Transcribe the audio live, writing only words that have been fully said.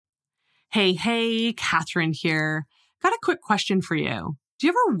Hey, Catherine here. Got a quick question for you. Do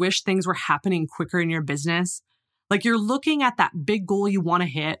you ever wish things were happening quicker in your business? Like you're looking at that big goal you want to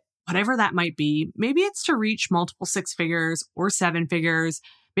hit, whatever that might be. Maybe it's to reach multiple 6 figures or 7 figures.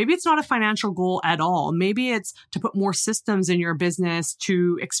 Maybe it's not a financial goal at all. Maybe it's to put more systems in your business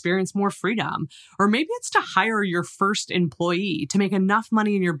to experience more freedom. Or maybe it's to hire your first employee, to make enough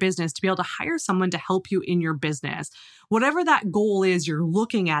money in your business to be able to hire someone to help you in your business. Whatever that goal is, you're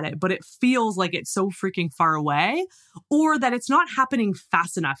looking at it, but it feels like it's so freaking far away, or that it's not happening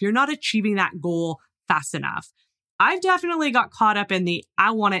fast enough. You're not achieving that goal fast enough. I've definitely got caught up in the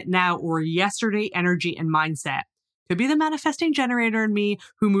I want it now or yesterday energy and mindset. Could be the manifesting generator in me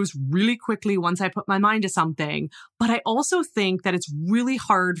who moves really quickly once I put my mind to something. But I also think that it's really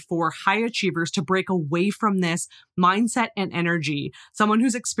hard for high achievers to break away from this mindset and energy. Someone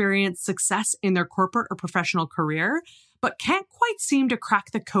who's experienced success in their corporate or professional career, but can't quite seem to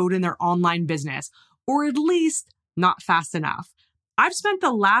crack the code in their online business, or at least not fast enough. I've spent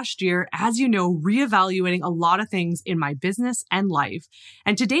the last year, as you know, reevaluating a lot of things in my business and life.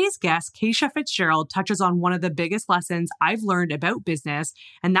 And today's guest, Keisha Fitzgerald, touches on one of the biggest lessons I've learned about business,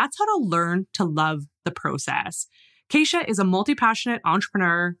 and that's how to learn to love the process. Keisha is a multi-passionate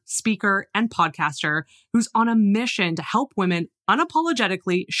entrepreneur, speaker, and podcaster who's on a mission to help women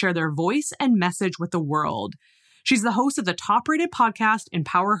unapologetically share their voice and message with the world. She's the host of the top-rated podcast,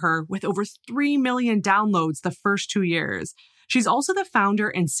 Empower Her, with over 3 million downloads the first 2 years. She's also the founder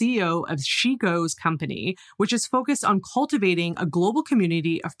and CEO of She Goes Company, which is focused on cultivating a global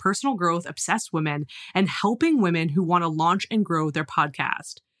community of personal growth obsessed women and helping women who want to launch and grow their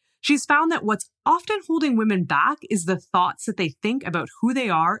podcast. She's found that what's often holding women back is the thoughts that they think about who they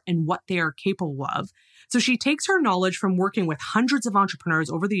are and what they are capable of. So she takes her knowledge from working with hundreds of entrepreneurs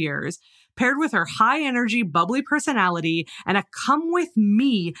over the years, paired with her high energy, bubbly personality, and a come with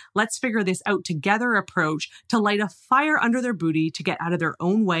me, let's figure this out together approach to light a fire under their booty to get out of their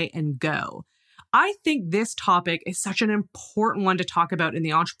own way and go. I think this topic is such an important one to talk about in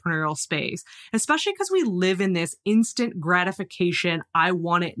the entrepreneurial space, especially because we live in this instant gratification, I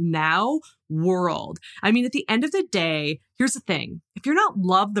want it now world. I mean, at the end of the day, here's the thing. If you're not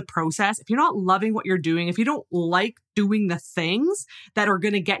love the process, if you're not loving what you're doing, if you don't like doing the things that are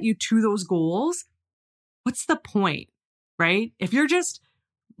going to get you to those goals, what's the point, right? If you're just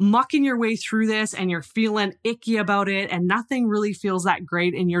mucking your way through this and you're feeling icky about it and nothing really feels that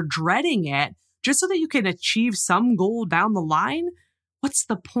great and you're dreading it, just so that you can achieve some goal down the line, what's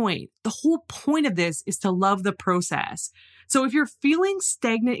the point? The whole point of this is to love the process. So if you're feeling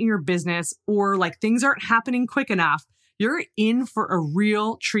stagnant in your business or like things aren't happening quick enough, you're in for a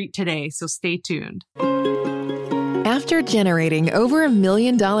real treat today. So stay tuned. After generating over $1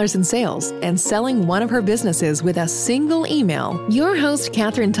 million in sales and selling one of her businesses with a single email, your host,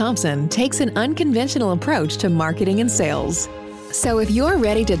 Catherine Thompson, takes an unconventional approach to marketing and sales. So if you're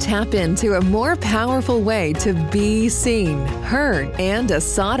ready to tap into a more powerful way to be seen, heard, and a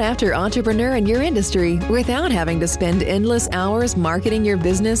sought-after entrepreneur in your industry without having to spend endless hours marketing your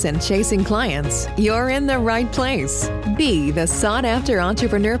business and chasing clients, you're in the right place. Be the Sought-After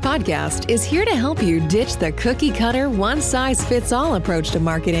Entrepreneur podcast is here to help you ditch the cookie-cutter, one-size-fits-all approach to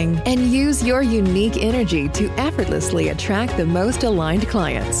marketing and use your unique energy to effortlessly attract the most aligned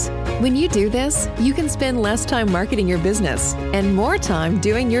clients. When you do this, you can spend less time marketing your business and more time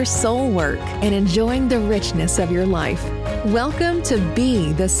doing your soul work and enjoying the richness of your life. Welcome to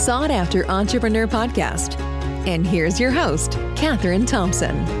Be the Sought After Entrepreneur podcast. And here's your host, Catherine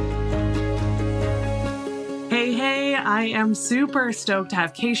Thompson. Hey, I am super stoked to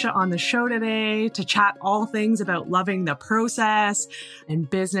have Keisha on the show today to chat all things about loving the process and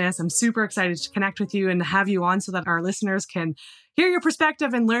business. I'm super excited to connect with you and have you on so that our listeners can hear your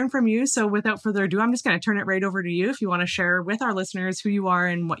perspective and learn from you. So without further ado, I'm just going to turn it right over to you if you want to share with our listeners who you are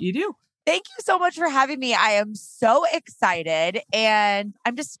and what you do. Thank you so much for having me. I am so excited and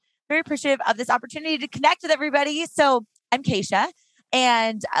I'm just very appreciative of this opportunity to connect with everybody. So I'm Keisha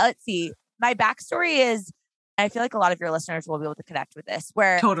and let's see, my backstory is, I feel like a lot of your listeners will be able to connect with this,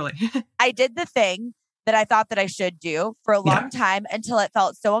 where totally I did the thing that I thought that I should do for a long time until it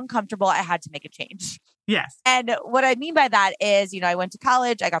felt so uncomfortable. I had to make a change. Yes. And what I mean by that is, I went to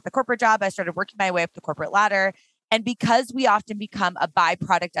college, I got the corporate job, I started working my way up the corporate ladder. And because we often become a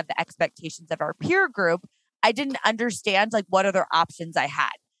byproduct of the expectations of our peer group, I didn't understand like what other options I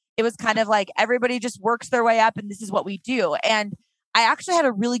had. It was kind of like everybody just works their way up and this is what we do. And I actually had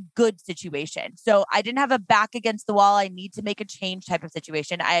a really good situation. So I didn't have a back against the wall, I need to make a change type of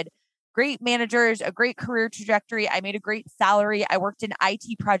situation. I had great managers, a great career trajectory. I made a great salary. I worked in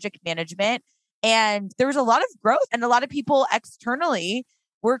IT project management and there was a lot of growth and a lot of people externally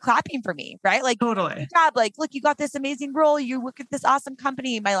were clapping for me, right? Like, Totally. good job. Like, look, you got this amazing role. You work at this awesome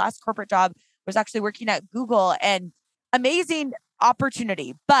company. My last corporate job was actually working at Google, and amazing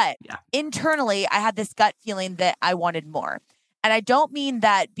opportunity. But internally, I had this gut feeling that I wanted more. And I don't mean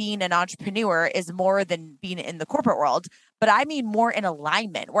that being an entrepreneur is more than being in the corporate world, but I mean more in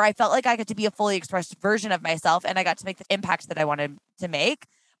alignment, where I felt like I got to be a fully expressed version of myself and I got to make the impact that I wanted to make.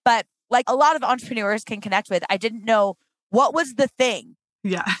 But like a lot of entrepreneurs can connect with, I didn't know what was the thing.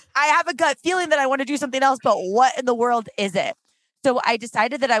 Yeah. I have a gut feeling that I want to do something else, but what in the world is it? So I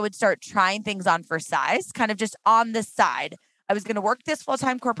decided that I would start trying things on for size, kind of just on the side. I was going to work this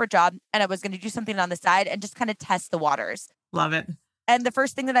full-time corporate job and I was going to do something on the side and just kind of test the waters. Love it. And the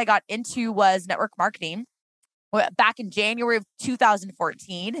first thing that I got into was network marketing back in January of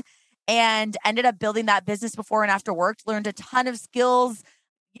 2014, and ended up building that business before and after work, learned a ton of skills.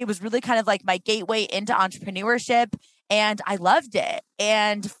 It was really kind of like my gateway into entrepreneurship, and I loved it.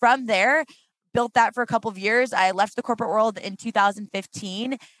 And from there, built that for a couple of years. I left the corporate world in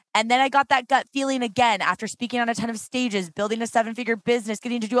 2015. And then I got that gut feeling again after speaking on a ton of stages, building a 7-figure business,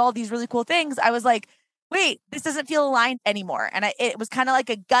 getting to do all these really cool things. I was like, wait, this doesn't feel aligned anymore. And it was kind of like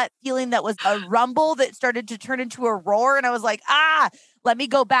a gut feeling that was a rumble that started to turn into a roar. And I was like, let me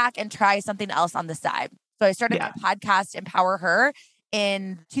go back and try something else on the side. So I started my podcast, Empower Her,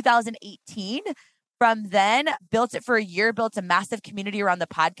 in 2018. From then, built it for a year, built a massive community around the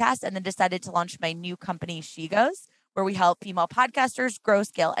podcast, and then decided to launch my new company, She Goes, where we help female podcasters grow,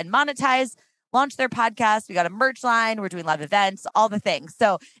 scale, and monetize, launch their podcast. We got a merch line. We're doing live events, all the things.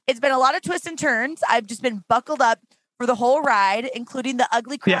 So it's been a lot of twists and turns. I've just been buckled up for the whole ride, including the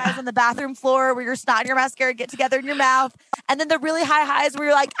ugly cries on the bathroom floor where your snot and your mascara get together in your mouth. And then the really high highs where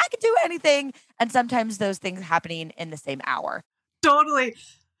you're like, I can do anything. And sometimes those things happening in the same hour. Totally.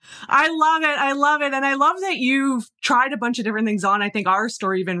 I love it. I love it. And I love that you've tried a bunch of different things on. I think our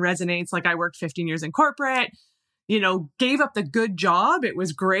story even resonates. Like, I worked 15 years in corporate, gave up the good job. It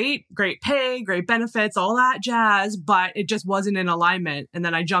was great pay, great benefits, all that jazz, but it just wasn't in alignment. And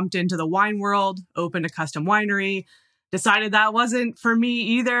then I jumped into the wine world, opened a custom winery, decided that wasn't for me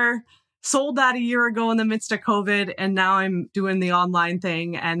either. Sold that a year ago in the midst of COVID. And now I'm doing the online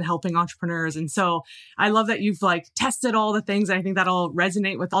thing and helping entrepreneurs. And so I love that you've tested all the things. I think that'll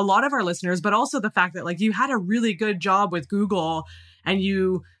resonate with a lot of our listeners, but also the fact that you had a really good job with Google and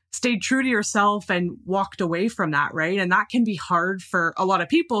you stayed true to yourself and walked away from that, right? And that can be hard for a lot of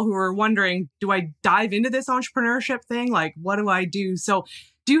people who are wondering, do I dive into this entrepreneurship thing? What do I do? So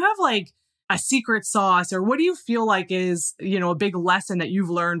do you have a secret sauce, or what do you feel like is, a big lesson that you've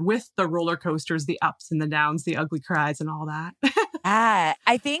learned with the roller coasters, the ups and the downs, the ugly cries and all that?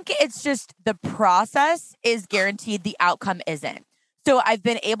 I think it's just the process is guaranteed, the outcome isn't. So I've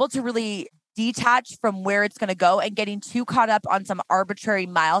been able to really detach from where it's going to go and getting too caught up on some arbitrary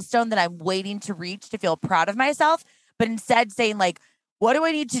milestone that I'm waiting to reach to feel proud of myself, but instead saying what do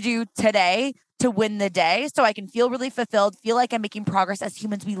I need to do today to win the day so I can feel really fulfilled, feel like I'm making progress. As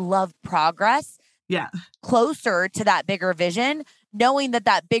humans, we love progress. Yeah. Closer to that bigger vision, knowing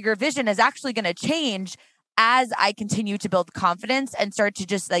that bigger vision is actually going to change as I continue to build confidence and start to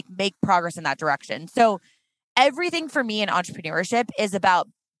just make progress in that direction. So everything for me in entrepreneurship is about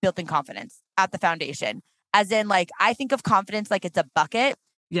building confidence at the foundation. As in, I think of confidence like it's a bucket.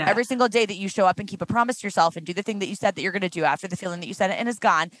 Yeah. Every single day that you show up and keep a promise to yourself and do the thing that you said that you're going to do after the feeling that you said it and is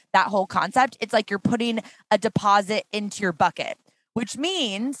gone, that whole concept, it's like you're putting a deposit into your bucket, which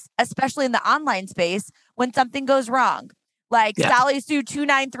means, especially in the online space, when something goes wrong, Sally Sue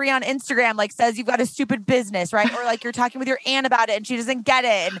 293 on Instagram, says you've got a stupid business, right? Or you're talking with your aunt about it and she doesn't get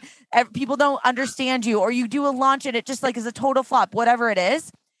it and people don't understand you, or you do a launch and it just is a total flop, whatever it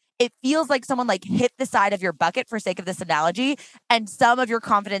is. It feels like someone hit the side of your bucket, for sake of this analogy, and some of your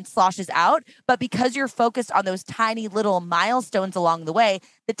confidence sloshes out. But because you're focused on those tiny little milestones along the way,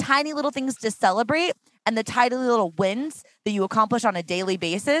 the tiny little things to celebrate and the tiny little wins that you accomplish on a daily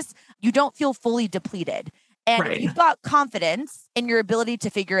basis, you don't feel fully depleted. And if you've got confidence in your ability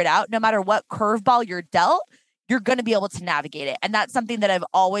to figure it out, no matter what curveball you're dealt, you're going to be able to navigate it. And that's something that I've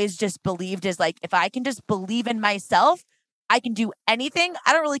always just believed is if I can just believe in myself, I can do anything.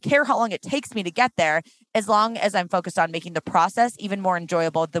 I don't really care how long it takes me to get there, as long as I'm focused on making the process even more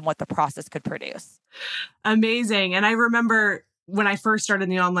enjoyable than what the process could produce. Amazing. And I remember when I first started in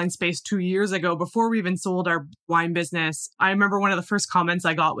the online space 2 years ago, before we even sold our wine business, I remember one of the first comments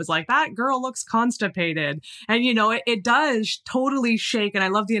I got was that girl looks constipated. And, it does totally shake. And I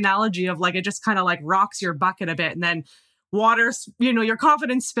love the analogy of it just kind of rocks your bucket a bit. And then water, your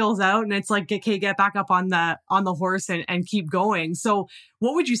confidence spills out and it's okay, get back up on the horse and keep going. So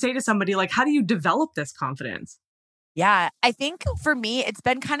what would you say to somebody? How do you develop this confidence? Yeah, I think for me, it's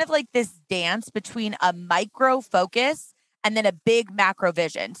been kind of like this dance between a micro focus and then a big macro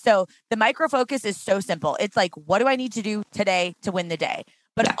vision. So the micro focus is so simple. It's like, what do I need to do today to win the day?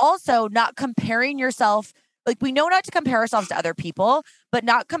 But also not comparing yourself. Like we know not to compare ourselves to other people, but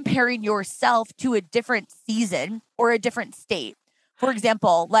not comparing yourself to a different season or a different state. For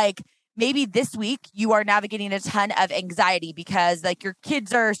example, like maybe this week you are navigating a ton of anxiety because like your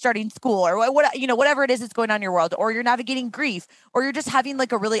kids are starting school or what whatever it is that's going on in your world, or you're navigating grief, or you're just having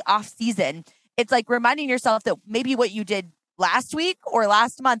like a really off season. It's like reminding yourself that maybe what you did last week or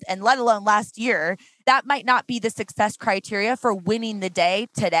last month, and let alone last year, that might not be the success criteria for winning the day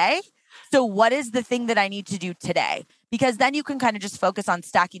today. So what is the thing that I need to do today? Because then you can kind of just focus on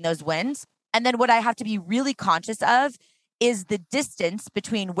stacking those wins. And then what I have to be really conscious of is the distance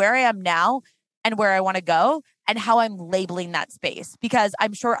between where I am now and where I want to go and how I'm labeling that space. Because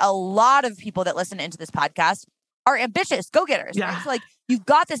I'm sure a lot of people that listen into this podcast are ambitious go-getters. Yeah. Right? So like you've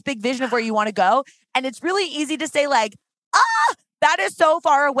got this big vision of where you want to go. And it's really easy to say like, that is so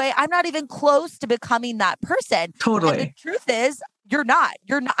far away. I'm not even close to becoming that person. Totally. And the truth is, you're not.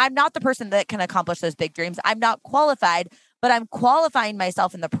 I'm not the person that can accomplish those big dreams. I'm not qualified, but I'm qualifying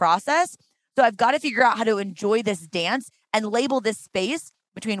myself in the process. So I've got to figure out how to enjoy this dance and label this space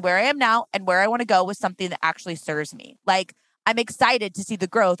between where I am now and where I want to go with something that actually serves me. Like I'm excited to see the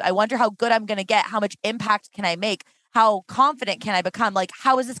growth. I wonder how good I'm going to get. How much impact can I make? How confident can I become? Like,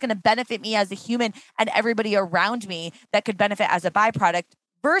 how is this going to benefit me as a human and everybody around me that could benefit as a byproduct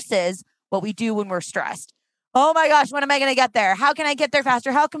versus what we do when we're stressed? Oh my gosh, when am I going to get there? How can I get there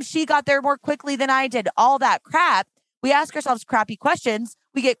faster? How come she got there more quickly than I did? All that crap. We ask ourselves crappy questions,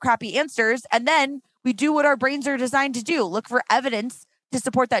 we get crappy answers, and then we do what our brains are designed to do. Look for evidence to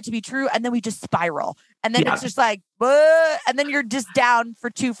support that to be true, and then we just spiral. And then it's just like, and then you're just down for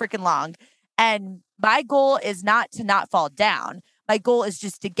too freaking long. And my goal is not to not fall down. My goal is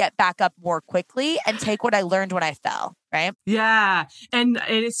just to get back up more quickly and take what I learned when I fell, right? Yeah. And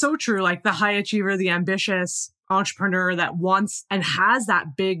it's so true. Like the high achiever, the ambitious entrepreneur that wants and has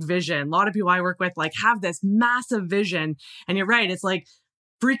that big vision. A lot of people I work with like have this massive vision. And you're right. It's like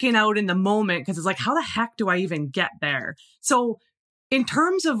freaking out in the moment because it's like, how the heck do I even get there? So in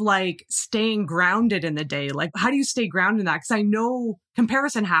terms of like staying grounded in the day, like how do you stay grounded in that? Because I know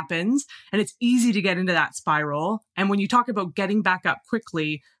comparison happens and it's easy to get into that spiral. And when you talk about getting back up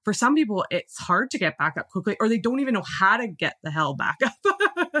quickly, for some people, it's hard to get back up quickly or they don't even know how to get the hell back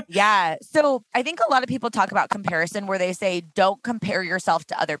up. Yeah. So I think a lot of people talk about comparison where they say, don't compare yourself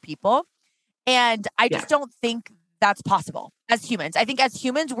to other people. And I just don't think that's possible as humans. I think as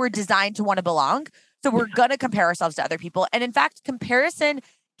humans, we're designed to want to belong. So we're going to compare ourselves to other people. And in fact, comparison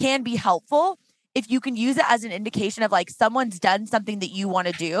can be helpful if you can use it as an indication of like someone's done something that you want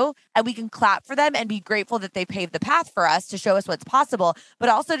to do and we can clap for them and be grateful that they paved the path for us to show us what's possible, but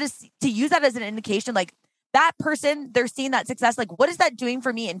also to use that as an indication like that person, they're seeing that success. Like, what is that doing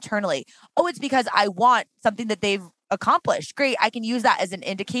for me internally? Oh, it's because I want something that they've accomplished. Great. I can use that as an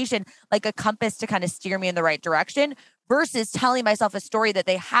indication, like a compass to kind of steer me in the right direction versus telling myself a story that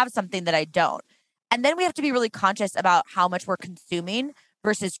they have something that I don't. And then we have to be really conscious about how much we're consuming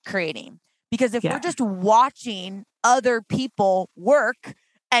versus creating. Because if we're just watching other people work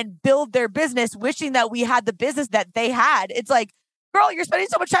and build their business, wishing that we had the business that they had, it's like, girl, you're spending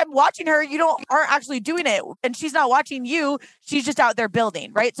so much time watching her, aren't actually doing it. And she's not watching you. She's just out there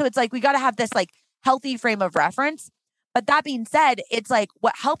building, right? So it's like, we got to have this like healthy frame of reference. But that being said, it's like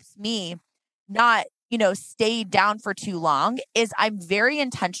what helps me not stay down for too long is I'm very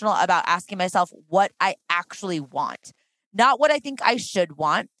intentional about asking myself what I actually want, not what I think I should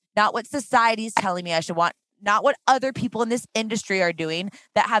want, not what society is telling me I should want, not what other people in this industry are doing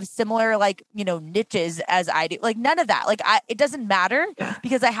that have similar niches as I do. Like none of that. Like it doesn't matter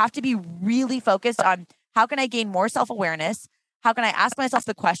because I have to be really focused on how can I gain more self-awareness? How can I ask myself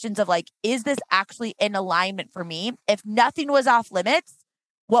the questions of like, is this actually in alignment for me? If nothing was off limits,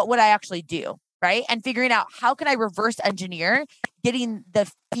 what would I actually do? Right. And figuring out how can I reverse engineer getting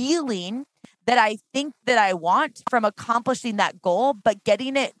the feeling that I think that I want from accomplishing that goal, but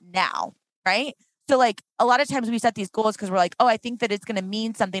getting it now. Right. So like a lot of times we set these goals because we're like, oh, I think that it's going to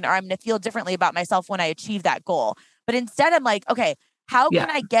mean something or I'm going to feel differently about myself when I achieve that goal. But instead I'm like, okay, how can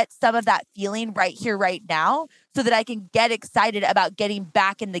I get some of that feeling right here, right now so that I can get excited about getting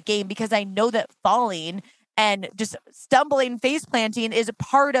back in the game? Because I know that falling and just stumbling, face planting is a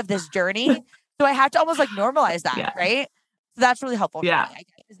part of this journey. So I have to almost like normalize that, right? So that's really helpful for me. I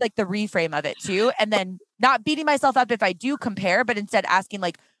guess. It's like the reframe of it too. And then not beating myself up if I do compare, but instead asking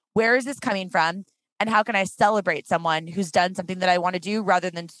like, where is this coming from? And how can I celebrate someone who's done something that I want to do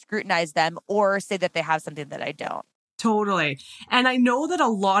rather than scrutinize them or say that they have something that I don't? Totally. And I know that a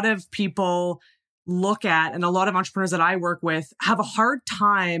lot of people look at, and a lot of entrepreneurs that I work with have a hard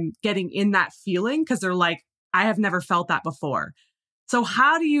time getting in that feeling because they're like, I have never felt that before. So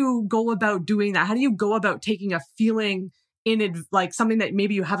how do you go about doing that? How do you go about taking a feeling in it, like something that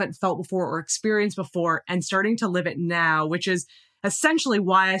maybe you haven't felt before or experienced before and starting to live it now, which is essentially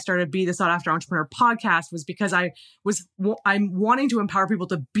why I started Be the Sought After Entrepreneur podcast, was because I'm wanting to empower people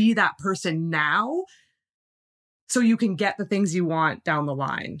to be that person now so you can get the things you want down the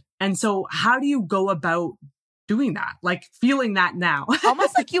line. And so how do you go about doing that? Like feeling that now?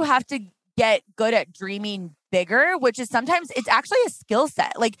 Almost like you have to get good at dreaming bigger, which is sometimes it's actually a skill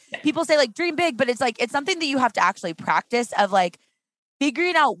set. Like people say like dream big, but it's like, it's something that you have to actually practice of like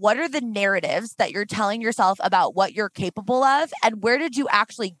figuring out what are the narratives that you're telling yourself about what you're capable of and where did you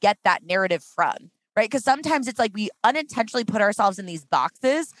actually get that narrative from, right? Because sometimes it's like we unintentionally put ourselves in these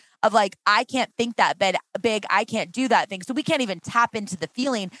boxes of like, I can't think that big, I can't do that thing. So we can't even tap into the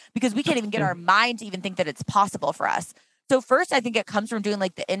feeling because we can't even get our mind to even think that it's possible for us. So first, I think it comes from doing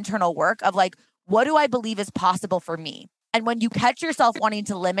like the internal work of like, what do I believe is possible for me? And when you catch yourself wanting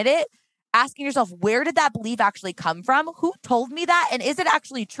to limit it, asking yourself, where did that belief actually come from? Who told me that? And is it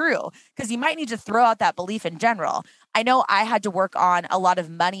actually true? Because you might need to throw out that belief in general. I know I had to work on a lot of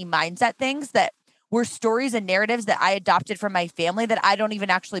money mindset things that were stories and narratives that I adopted from my family that I don't even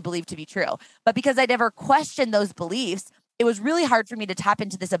actually believe to be true. But because I never questioned those beliefs, it was really hard for me to tap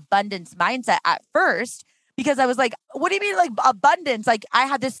into this abundance mindset at first. Because I was like, what do you mean like abundance? Like I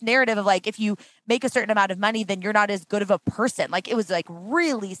had this narrative of like, if you make a certain amount of money, then you're not as good of a person. Like it was like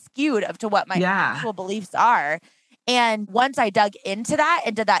really skewed up to what my actual beliefs are. And once I dug into that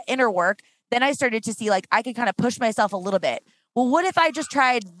and did that inner work, then I started to see like I could kind of push myself a little bit. Well, what if I just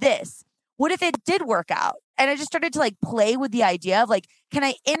tried this? What if it did work out? And I just started to like play with the idea of like, can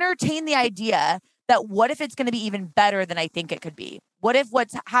I entertain the idea that what if it's going to be even better than I think it could be? What if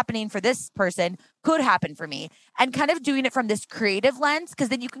what's happening for this person could happen for me? And kind of doing it from this creative lens, because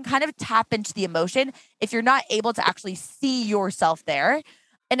then you can kind of tap into the emotion if you're not able to actually see yourself there.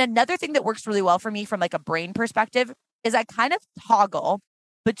 And another thing that works really well for me from like a brain perspective is I kind of toggle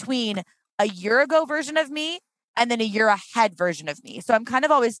between a year ago version of me and then a year ahead version of me. So I'm kind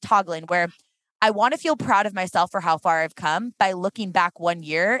of always toggling where I want to feel proud of myself for how far I've come by looking back 1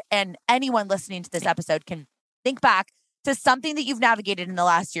 year. And anyone listening to this episode can think back to something that you've navigated in the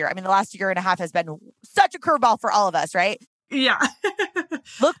last year. I mean, the last year and a half has been such a curveball for all of us, right? Yeah.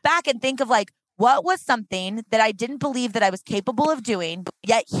 Look back and think of like, what was something that I didn't believe that I was capable of doing,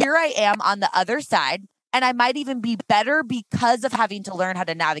 yet here I am on the other side, and I might even be better because of having to learn how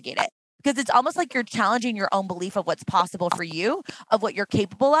to navigate it. Because it's almost like you're challenging your own belief of what's possible for you, of what you're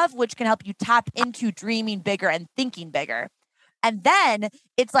capable of, which can help you tap into dreaming bigger and thinking bigger. And then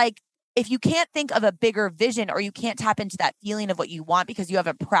it's like, if you can't think of a bigger vision or you can't tap into that feeling of what you want because you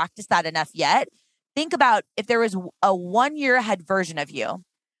haven't practiced that enough yet, think about if there was a 1 year ahead version of you,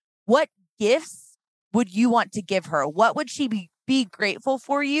 what gifts would you want to give her? What would she be grateful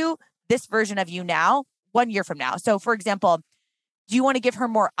for you, this version of you now, 1 year from now? So for example, do you want to give her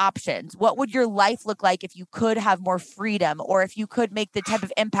more options? What would your life look like if you could have more freedom, or if you could make the type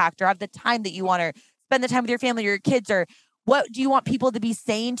of impact or have the time that you want, or spend the time with your family or your kids? Or what do you want people to be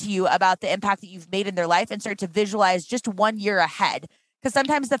saying to you about the impact that you've made in their life, and start to visualize just 1 year ahead? Because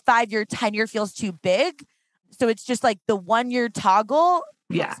sometimes the 5 year, 10 year feels too big. So it's just like the 1 year toggle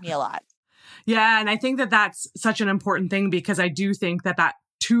helps me a lot. Yeah. And I think that that's such an important thing, because I do think that that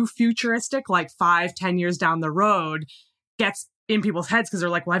too futuristic, like 5-10 years down the road, gets in people's heads because they're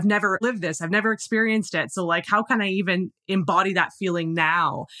like, well, I've never lived this. I've never experienced it. So like, how can I even embody that feeling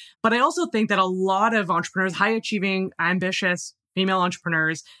now? But I also think that a lot of entrepreneurs, high achieving, ambitious female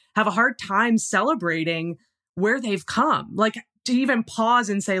entrepreneurs, have a hard time celebrating where they've come. Like to even pause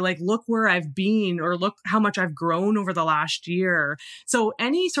and say like, look where I've been, or look how much I've grown over the last year. So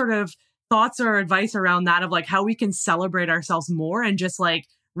any sort of thoughts or advice around that of like how we can celebrate ourselves more and just like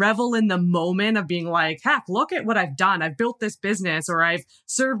revel in the moment of being like, heck, look at what I've done. I've built this business, or I've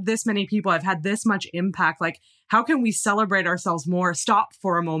served this many people. I've had this much impact. Like, how can we celebrate ourselves more, stop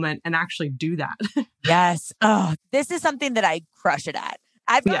for a moment and actually do that? Yes. Oh, this is something that I crush it at.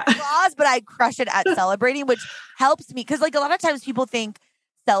 I've got flaws, but I crush it at celebrating, which helps me. Because like a lot of times people think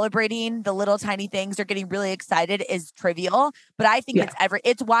celebrating the little tiny things or getting really excited is trivial, but I think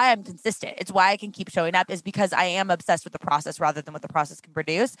it's why I'm consistent. It's why I can keep showing up, is because I am obsessed with the process rather than what the process can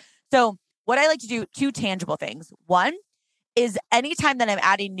produce. So what I like to do, two tangible things. One is anytime that I'm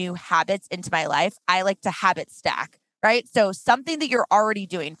adding new habits into my life, I like to habit stack, right? So something that you're already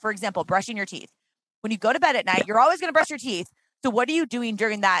doing, for example, brushing your teeth. When you go to bed at night, you're always going to brush your teeth. So what are you doing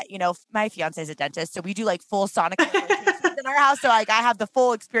during that? My fiance is a dentist, so we do like full sonic rotations in our house. So like I have the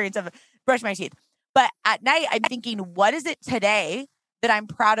full experience of brushing my teeth. But at night, I'm thinking, what is it today that I'm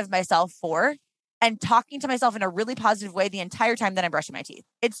proud of myself for? And talking to myself in a really positive way the entire time that I'm brushing my teeth.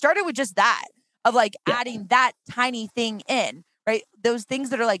 It started with just that, of like adding that tiny thing in, right? Those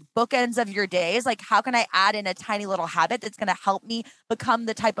things that are like bookends of your days. Like, how can I add in a tiny little habit that's going to help me become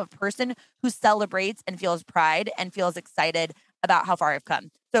the type of person who celebrates and feels pride and feels excited about how far I've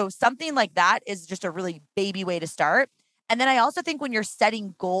come? So something like that is just a really baby way to start. And then I also think when you're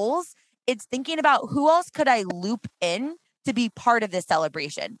setting goals, it's thinking about who else could I loop in to be part of this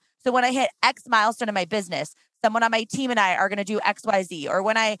celebration. So when I hit X milestone in my business, someone on my team and I are going to do X, Y, Z. Or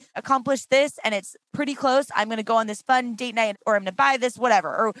when I accomplish this and it's pretty close, I'm going to go on this fun date night, or I'm going to buy this, whatever,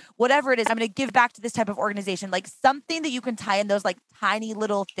 or whatever it is. I'm going to give back to this type of organization, like something that you can tie in those like tiny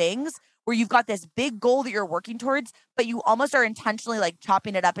little things where you've got this big goal that you're working towards, but you almost are intentionally like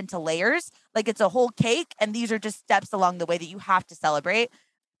chopping it up into layers. Like it's a whole cake. And these are just steps along the way that you have to celebrate,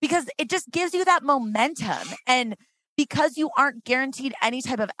 because it just gives you that momentum. And because you aren't guaranteed any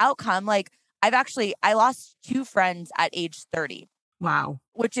type of outcome, like I lost 2 friends at age 30. Wow.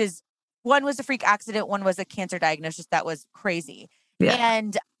 Which is, one was a freak accident, one was a cancer diagnosis that was crazy. Yeah.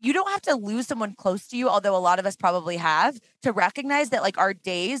 And you don't have to lose someone close to you, although a lot of us probably have, to recognize that like our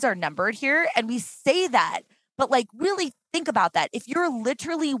days are numbered here. And we say that, but like really think about that. If you're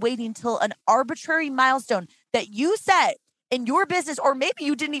literally waiting till an arbitrary milestone that you set in your business, or maybe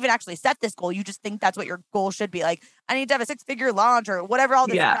you didn't even actually set this goal, you just think that's what your goal should be. Like, I need to have a 6-figure launch or whatever, all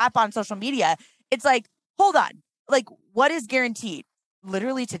this crap on social media. It's like, hold on. Like, what is guaranteed?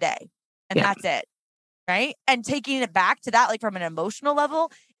 Literally today. And that's it. Right. And taking it back to that, like from an emotional level,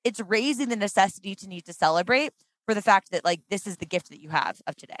 it's raising the necessity to need to celebrate for the fact that like, this is the gift that you have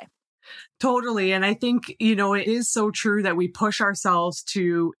of today. Totally. And I think, it is so true that we push ourselves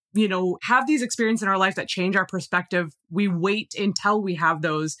to, have these experiences in our life that change our perspective. We wait until we have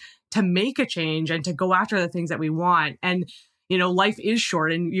those to make a change and to go after the things that we want. And, life is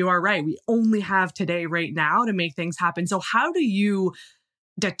short, and you are right. We only have today right now to make things happen. So how do you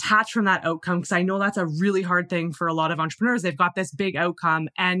detach from that outcome? Because I know that's a really hard thing for a lot of entrepreneurs. They've got this big outcome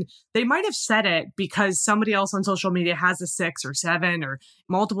and they might have said it because somebody else on social media has a 6 or 7 or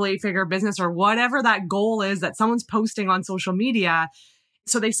multiple 8-figure business or whatever that goal is that someone's posting on social media.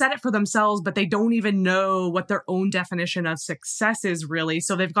 So they set it for themselves, but they don't even know what their own definition of success is really.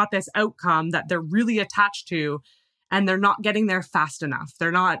 So they've got this outcome that they're really attached to, and they're not getting there fast enough.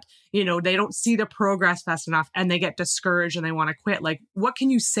 They're not, they don't see the progress fast enough, and they get discouraged and they want to quit. Like, what can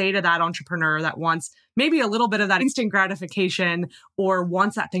you say to that entrepreneur that wants maybe a little bit of that instant gratification or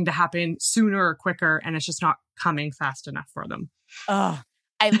wants that thing to happen sooner or quicker, and it's just not coming fast enough for them? Oh,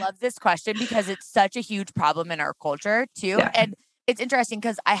 I love this question because it's such a huge problem in our culture too. Yeah. And it's interesting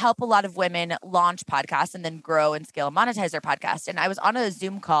because I help a lot of women launch podcasts and then grow and scale and monetize their podcast. And I was on a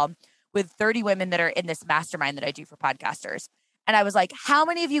Zoom call with 30 women that are in this mastermind that I do for podcasters. And I was like, how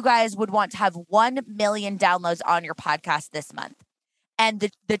many of you guys would want to have 1 million downloads on your podcast this month? And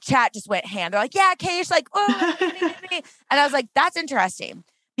the chat just went ham. They're like, yeah, Keish, like, oh, me. And I was like, that's interesting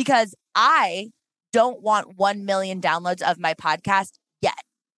because I don't want 1 million downloads of my podcast yet.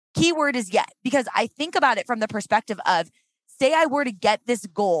 Keyword is yet, because I think about it from the perspective of, say I were to get this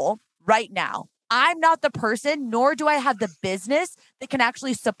goal right now, I'm not the person, nor do I have the business that can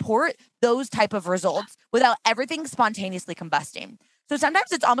actually support those type of results without everything spontaneously combusting. So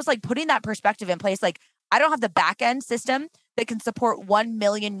sometimes it's almost like putting that perspective in place. Like, I don't have the back end system that can support 1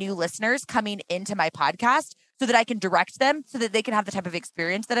 million new listeners coming into my podcast so that I can direct them so that they can have the type of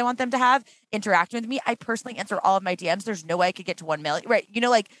experience that I want them to have, interacting with me. I personally answer all of my DMs. There's no way I could get to 1 million, right?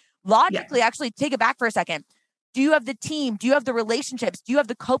 Logically, actually take it back for a second. Do you have the team? Do you have the relationships? Do you have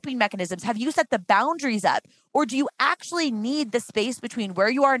the coping mechanisms? Have you set the boundaries up? Or do you actually need the space between where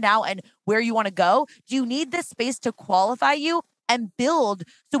you are now and where you want to go? Do you need this space to qualify you and build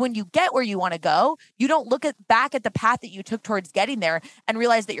so when you get where you want to go, you don't look back at the path that you took towards getting there and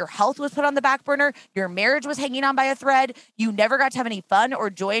realize that your health was put on the back burner, your marriage was hanging on by a thread, you never got to have any fun or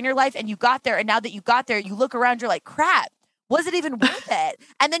joy in your life, and you got there. And now that you got there, you look around, you're like, crap, was it even worth it?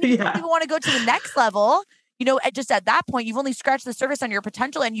 And then you don't even want to go to the next level. Just at that point, you've only scratched the surface on your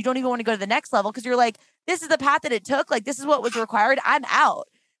potential and you don't even want to go to the next level because you're like, this is the path that it took. Like, this is what was required. I'm out.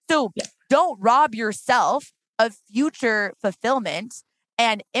 So don't rob yourself of future fulfillment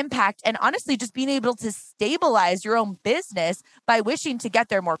and impact. And honestly, just being able to stabilize your own business by wishing to get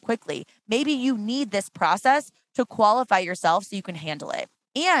there more quickly. Maybe you need this process to qualify yourself so you can handle it.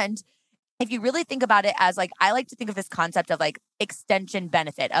 And if you really think about it as like, I like to think of this concept of like extension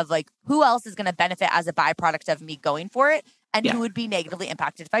benefit of like, who else is going to benefit as a byproduct of me going for it? and who would be negatively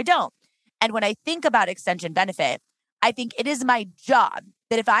impacted if I don't. And when I think about extension benefit, I think it is my job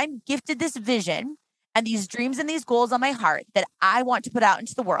that if I'm gifted this vision and these dreams and these goals on my heart that I want to put out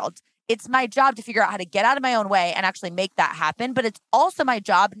into the world, it's my job to figure out how to get out of my own way and actually make that happen. But it's also my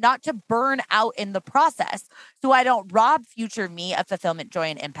job not to burn out in the process, so I don't rob future me of fulfillment, joy,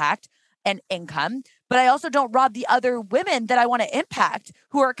 and impact and income. But I also don't rob the other women that I want to impact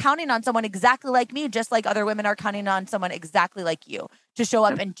who are counting on someone exactly like me, just like other women are counting on someone exactly like you to show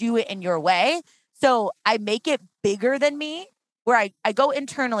up and do it in your way. So I make it bigger than me, where I go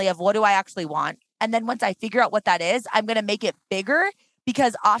internally of what do I actually want. And then once I figure out what that is, I'm going to make it bigger,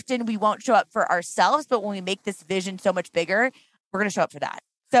 because often we won't show up for ourselves. But when we make this vision so much bigger, we're going to show up for that.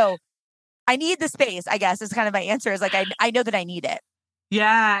 So I need the space, I guess, is kind of my answer, is like, I know that I need it.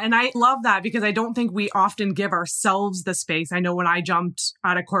 Yeah. And I love that, because I don't think we often give ourselves the space. I know when I jumped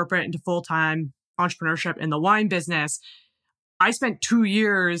out of corporate into full-time entrepreneurship in the wine business, I spent 2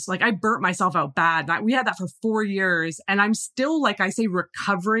 years, like I burnt myself out bad. We had that for 4 years. And I'm still, like I say,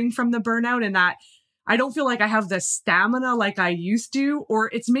 recovering from the burnout, and that I don't feel like I have the stamina like I used to, or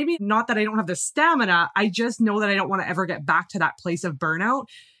it's maybe not that I don't have the stamina. I just know that I don't want to ever get back to that place of burnout,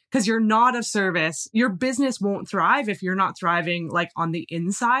 because you're not of service. Your business won't thrive if you're not thriving like on the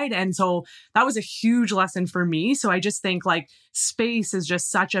inside. And so that was a huge lesson for me. So I just think like space is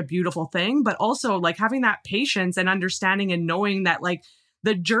just such a beautiful thing, but also like having that patience and understanding and knowing that like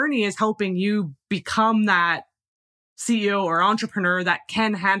the journey is helping you become that CEO or entrepreneur that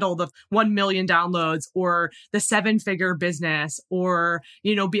can handle the 1 million downloads or the 7-figure business, or,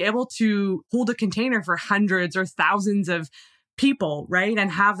 you know, be able to hold a container for hundreds or thousands of people, right? And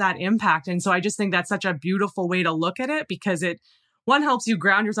have that impact. And so I just think that's such a beautiful way to look at it, because it, one, helps you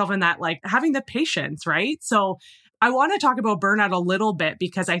ground yourself in that, like having the patience, right? So I want to talk about burnout a little bit,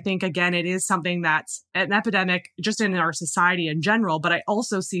 because I think, again, it is something that's an epidemic just in our society in general. But I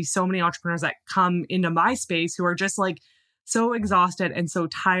also see so many entrepreneurs that come into my space who are just like so exhausted and so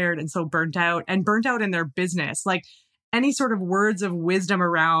tired and so burnt out in their business. Like, any sort of words of wisdom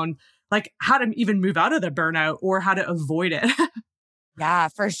around like how to even move out of the burnout or how to avoid it? Yeah,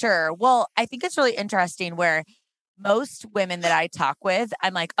 for sure. Well, I think it's really interesting where most women that I talk with,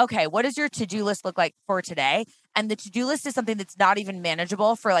 I'm like, okay, what does your to-do list look like for today? And the to-do list is something that's not even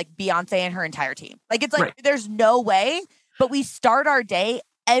manageable for like Beyonce and her entire team. Like, it's like, there's no way, but we start our day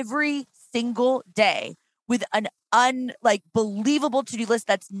every single day with an believable to-do list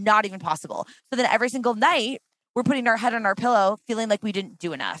that's not even possible. So then every single night, we're putting our head on our pillow, feeling like we didn't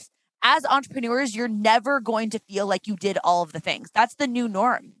do enough. As entrepreneurs, you're never going to feel like you did all of the things. That's the new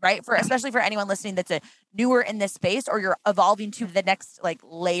norm, right? Especially for anyone listening that's newer in this space, or you're evolving to the next like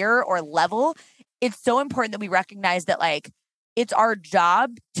layer or level. It's so important that we recognize that like it's our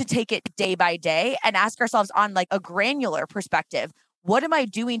job to take it day by day and ask ourselves on like a granular perspective, what am I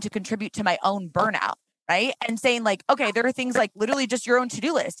doing to contribute to my own burnout, right? And saying like, okay, there are things like literally just your own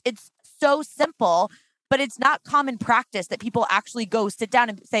to-do list. It's so simple, but it's not common practice that people actually go sit down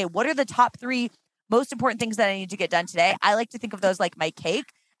and say, what are the top 3 most important things that I need to get done today? I like to think of those like my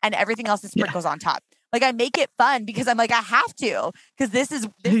cake, and everything else is sprinkles on top. Like, I make it fun because I'm like, I have to, because this is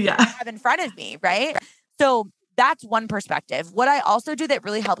what I have in front of me, right? So that's one perspective. What I also do that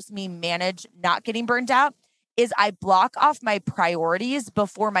really helps me manage not getting burnt out is I block off my priorities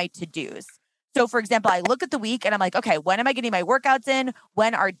before my to-dos. So for example, I look at the week and I'm like, okay, when am I getting my workouts in?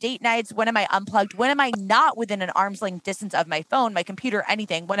 When are date nights? When am I unplugged? When am I not within an arm's length distance of my phone, my computer,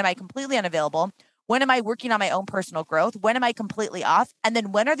 anything? When am I completely unavailable? When am I working on my own personal growth? When am I completely off? And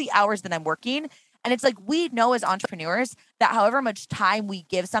then when are the hours that I'm working? And it's like, we know as entrepreneurs that however much time we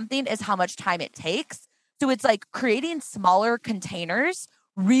give something is how much time it takes. So it's like creating smaller containers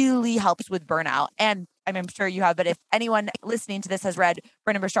really helps with burnout. And I'm sure you have, but if anyone listening to this has read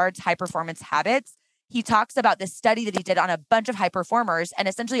Brendon Burchard's High Performance Habits, he talks about this study that he did on a bunch of high performers. And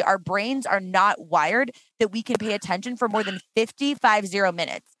essentially our brains are not wired that we can pay attention for more than 50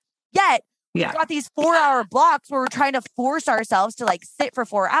 minutes. Yet we've got these 4-hour blocks where we're trying to force ourselves to like sit for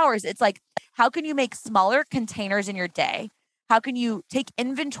 4 hours. It's like, how can you make smaller containers in your day? How can you take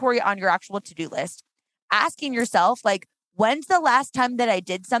inventory on your actual to-do list? Asking yourself, like, when's the last time that I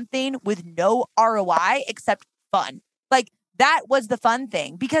did something with no ROI except fun? Like, that was the fun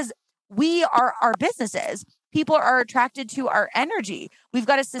thing, because we are our businesses. People are attracted to our energy. We've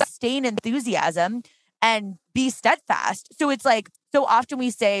got to sustain enthusiasm and be steadfast. So it's like, so often we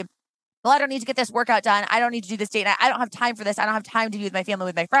say, well, I don't need to get this workout done. I don't need to do this date night. I don't have time for this. I don't have time to be with my family,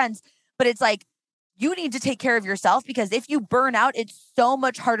 with my friends. But it's like, you need to take care of yourself, because if you burn out, it's so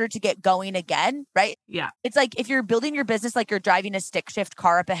much harder to get going again, right? Yeah. It's like if you're building your business like you're driving a stick shift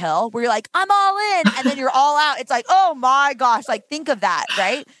car up a hill where you're like, I'm all in, and then you're all out. It's like, oh my gosh, like think of that,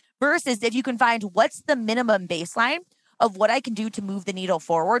 right? Versus if you can find what's the minimum baseline of what I can do to move the needle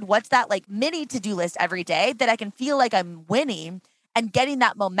forward, what's that like mini to-do list every day that I can feel like I'm winning and getting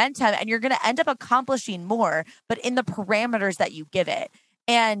that momentum, and you're going to end up accomplishing more, but in the parameters that you give it.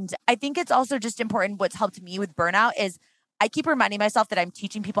 And I think it's also just important. What's helped me with burnout is I keep reminding myself that I'm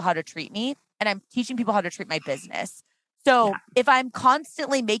teaching people how to treat me, and I'm teaching people how to treat my business. So if I'm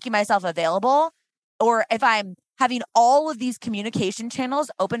constantly making myself available, or if I'm having all of these communication channels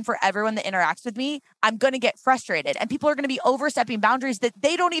open for everyone that interacts with me, I'm going to get frustrated, and people are going to be overstepping boundaries that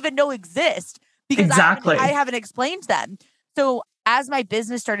they don't even know exist because I haven't explained them. So as my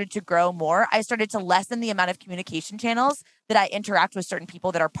business started to grow more, I started to lessen the amount of communication channels that I interact with certain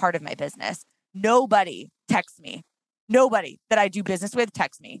people that are part of my business. Nobody texts me. Nobody that I do business with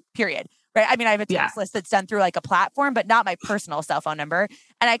texts me, period. Right? I mean, I have a text list that's done through like a platform, but not my personal cell phone number.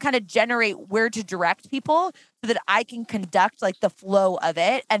 And I kind of generate where to direct people so that I can conduct like the flow of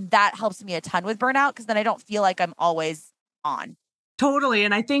it. And that helps me a ton with burnout, because then I don't feel like I'm always on. Totally.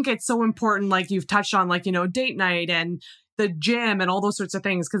 And I think it's so important, like you've touched on, like, date night and the gym and all those sorts of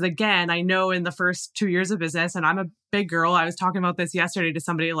things. Because again, I know in the first 2 years of business, and I'm a big girl, I was talking about this yesterday to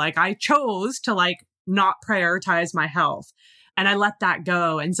somebody, like I chose to like not prioritize my health, and I let that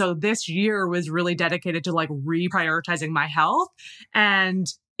go. And so this year was really dedicated to like reprioritizing my health. And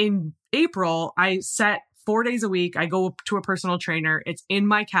in April, I set 4 days a week. I go to a personal trainer. It's in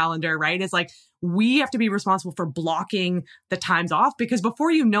my calendar, right? It's like, we have to be responsible for blocking the times off, because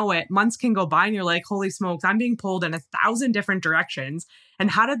before you know it, months can go by and you're like, holy smokes, I'm being pulled in 1,000 different directions. And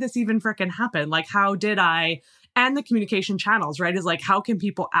how did this even freaking happen? Like, how did I? And the communication channels, right? Is like, how can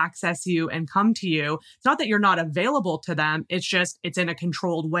people access you and come to you? It's not that you're not available to them. It's just, it's in a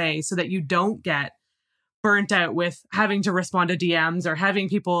controlled way so that you don't get burnt out with having to respond to DMs or having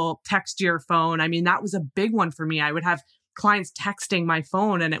people text your phone. I mean, that was a big one for me. I would have clients texting my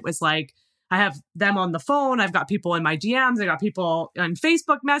phone, and it was like, I have them on the phone. I've got people in my DMs. I got people on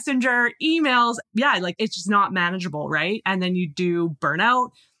Facebook Messenger, emails. Yeah, like it's just not manageable, right? And then you do burnout.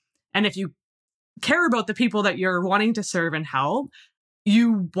 And if you care about the people that you're wanting to serve and help,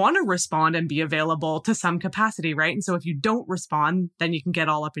 you want to respond and be available to some capacity, right? And so if you don't respond, then you can get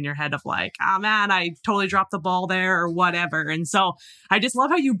all up in your head of like, oh man, I totally dropped the ball there or whatever. And so I just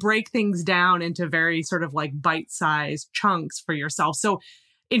love how you break things down into very sort of like bite-sized chunks for yourself. So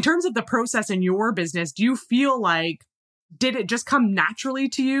in terms of the process in your business, do you feel like, did it just come naturally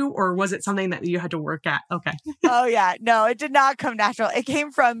to you, or was it something that you had to work at? Okay. Oh yeah. No, it did not come natural. It came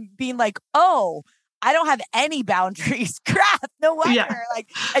from being like, oh, I don't have any boundaries. Crap. No wonder. Yeah. Like,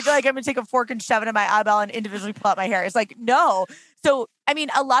 I feel like I'm going to take a fork and shove it in my eyeball and individually pull out my hair. It's like, no. So, I mean,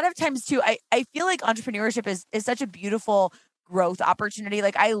 a lot of times too, I feel like entrepreneurship is such a beautiful growth opportunity.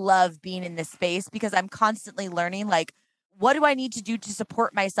 Like, I love being in this space because I'm constantly learning, like, what do I need to do to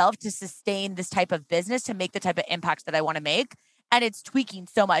support myself to sustain this type of business, to make the type of impact that I want to make? And it's tweaking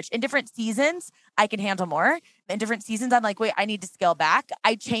so much. In different seasons, I can handle more. In different seasons, I'm like, wait, I need to scale back.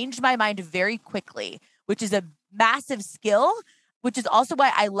 I changed my mind very quickly, which is a massive skill, which is also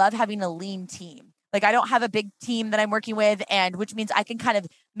why I love having a lean team. Like, I don't have a big team that I'm working with, and which means I can kind of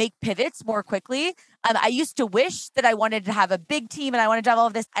make pivots more quickly. I used to wish that I wanted to have a big team and I wanted to have all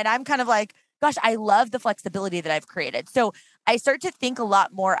of this. And I'm kind of like, gosh, I love the flexibility that I've created. So I start to think a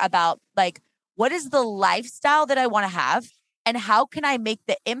lot more about like, what is the lifestyle that I want to have? And how can I make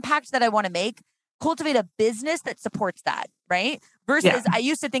the impact that I want to make, cultivate a business that supports that, right? Versus I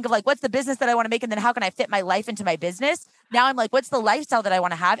used to think of like, what's the business that I want to make? And then how can I fit my life into my business? Now I'm like, what's the lifestyle that I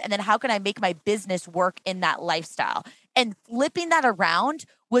want to have? And then how can I make my business work in that lifestyle? And flipping that around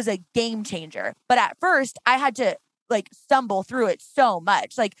was a game changer. But at first I had to like stumble through it so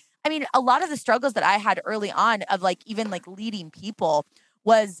much. Like, I mean, a lot of the struggles that I had early on of like, even like leading people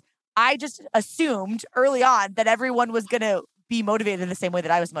was I just assumed early on that everyone was going to be motivated the same way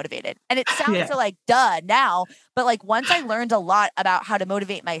that I was motivated. And it sounds so like, duh, now. But like, once I learned a lot about how to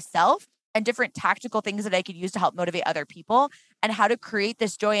motivate myself and different tactical things that I could use to help motivate other people and how to create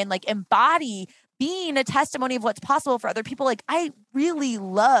this joy and like embody being a testimony of what's possible for other people. Like, I really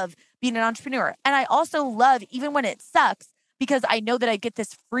love being an entrepreneur. And I also love, even when it sucks, because I know that I get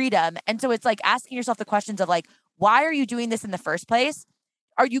this freedom. And so it's like asking yourself the questions of like, why are you doing this in the first place?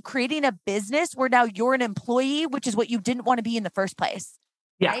 Are you creating a business where now you're an employee, which is what you didn't want to be in the first place?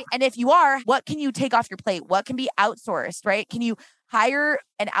 Yeah. Right? And if you are, what can you take off your plate? What can be outsourced, right? Can you hire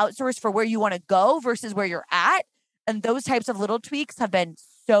and outsource for where you want to go versus where you're at? And those types of little tweaks have been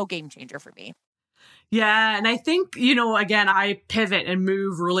so game changer for me. Yeah. And I think, again, I pivot and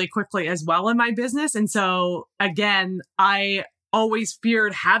move really quickly as well in my business. And so again, I always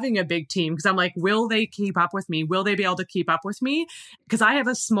feared having a big team because I'm like, will they keep up with me? Will they be able to keep up with me? Because I have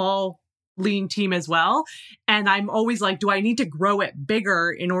a small, lean team as well. And I'm always like, do I need to grow it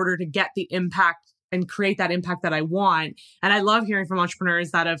bigger in order to get the impact and create that impact that I want? And I love hearing from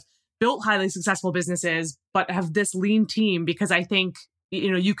entrepreneurs that have built highly successful businesses, but have this lean team because I think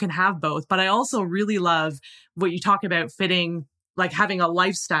you can have both. But I also really love what you talk about fitting, like having a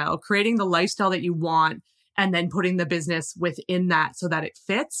lifestyle, creating the lifestyle that you want, and then putting the business within that so that it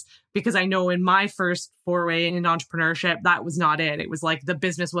fits. Because I know in my first foray in entrepreneurship, that was not it. It was like the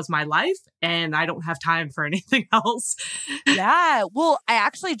business was my life and I don't have time for anything else. Yeah. Well, I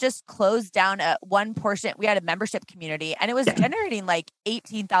actually just closed down one portion. We had a membership community and it was generating like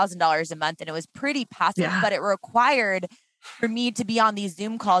 $18,000 a month and it was pretty passive, but it required for me to be on these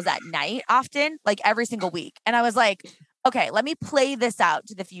Zoom calls at night often, like every single week. And I was like, okay, let me play this out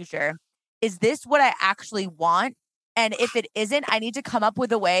to the future. Is this what I actually want? And if it isn't, I need to come up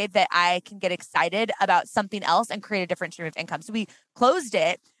with a way that I can get excited about something else and create a different stream of income. So we closed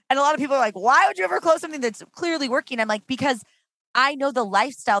it. And a lot of people are like, why would you ever close something that's clearly working? I'm like, because I know the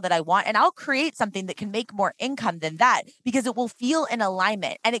lifestyle that I want and I'll create something that can make more income than that because it will feel in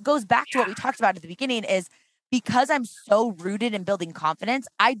alignment. And it goes back to what we talked about at the beginning is because I'm so rooted in building confidence,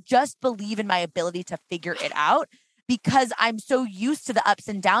 I just believe in my ability to figure it out because I'm so used to the ups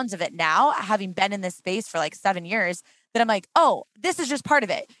and downs of it now, having been in this space for like 7 years, that I'm like, oh, this is just part of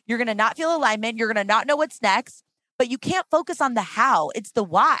it. You're going to not feel alignment. You're going to not know what's next, but you can't focus on the how. It's the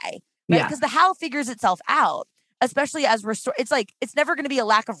why, right? Because the how figures itself out, especially as it's like, it's never going to be a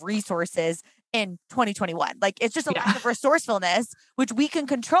lack of resources in 2021. Like it's just a lack of resourcefulness, which we can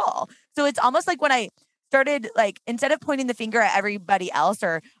control. So it's almost like when I started, like, instead of pointing the finger at everybody else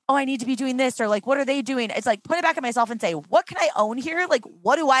or, oh, I need to be doing this or like, what are they doing? It's like, point it back at myself and say, what can I own here? Like,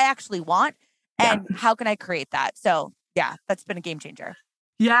 what do I actually want? And how can I create that? So yeah, that's been a game changer.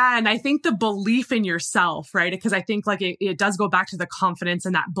 Yeah. And I think the belief in yourself, right? Because I think like it does go back to the confidence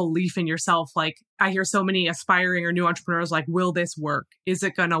and that belief in yourself. Like I hear so many aspiring or new entrepreneurs like, will this work? Is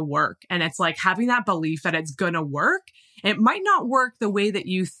it going to work? And it's like having that belief that it's going to work. It might not work the way that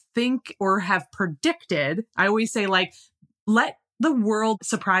you think or have predicted. I always say like, let the world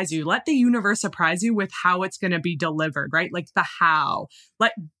surprise you. Let the universe surprise you with how it's going to be delivered, right? Like the how.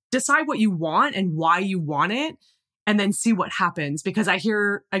 Like decide what you want and why you want it. And then see what happens. Because I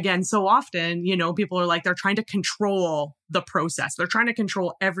hear, again, so often, people are like, they're trying to control the process. They're trying to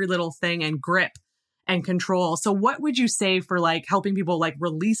control every little thing and grip and control. So what would you say for like helping people like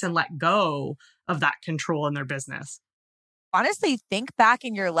release and let go of that control in their business? Honestly, think back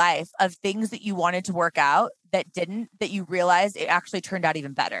in your life of things that you wanted to work out that didn't, that you realized it actually turned out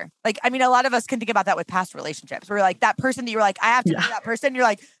even better. Like, I mean, a lot of us can think about that with past relationships where you're like that person that you're like, I have to be that person. You're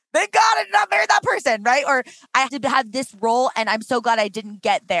like, thank God I did not marry that person, right? Or I have to have this role and I'm so glad I didn't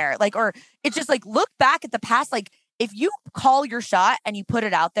get there. Like, or it's just like, look back at the past. Like if you call your shot and you put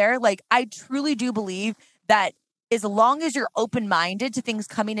it out there, like I truly do believe that as long as you're open-minded to things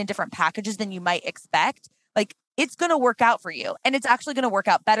coming in different packages than you might expect, like it's going to work out for you and it's actually going to work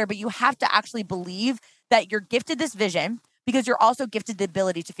out better. But you have to actually believe that you're gifted this vision because you're also gifted the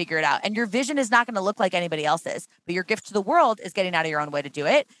ability to figure it out. And your vision is not going to look like anybody else's, but your gift to the world is getting out of your own way to do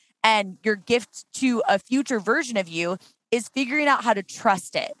it. And your gift to a future version of you is figuring out how to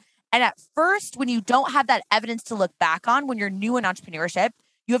trust it. And at first, when you don't have that evidence to look back on, when you're new in entrepreneurship,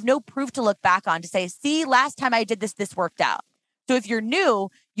 you have no proof to look back on to say, see, last time I did this, this worked out. So if you're new,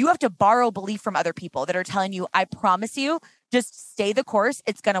 you have to borrow belief from other people that are telling you, I promise you, just stay the course.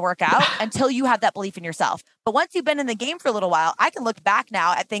 It's going to work out until you have that belief in yourself. But once you've been in the game for a little while, I can look back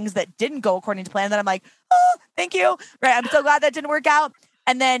now at things that didn't go according to plan that I'm like, oh, thank you. Right. I'm so glad that didn't work out.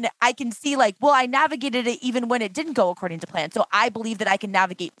 And then I can see like, well, I navigated it even when it didn't go according to plan. So I believe that I can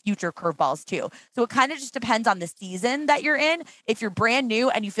navigate future curveballs too. So it kind of just depends on the season that you're in. If you're brand new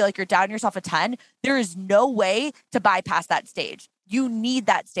and you feel like you're doubting yourself a ton, there is no way to bypass that stage. You need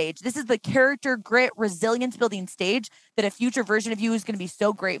that stage. This is the character, grit, resilience building stage that a future version of you is going to be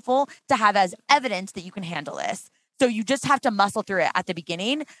so grateful to have as evidence that you can handle this. So you just have to muscle through it at the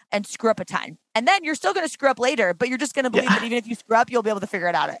beginning and screw up a ton. And then you're still going to screw up later, but you're just going to believe that even if you screw up, you'll be able to figure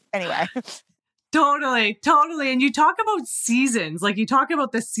it out anyway. Totally. And you talk about seasons, like you talk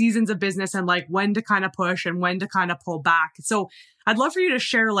about the seasons of business and like when to kind of push and when to kind of pull back. So I'd love for you to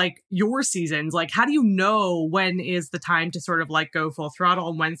share like your seasons. Like, how do you know when is the time to sort of like go full throttle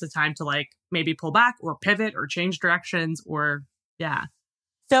and when's the time to like maybe pull back or pivot or change directions or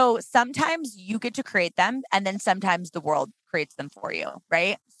So sometimes you get to create them and then sometimes the world creates them for you,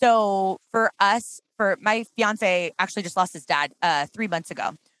 right? So for us, my fiance actually just lost his dad 3 months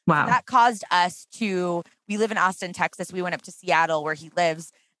ago. Wow. That caused us we live in Austin, Texas. We went up to Seattle where he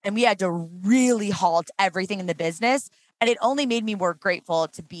lives, and we had to really halt everything in the business. And it only made me more grateful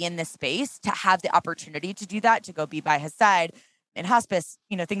to be in this space, to have the opportunity to do that, to go be by his side in hospice,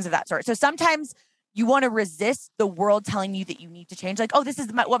 things of that sort. So sometimes you want to resist the world telling you that you need to change. Like, oh, this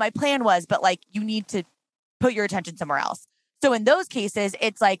is what my plan was, but like you need to put your attention somewhere else. So in those cases,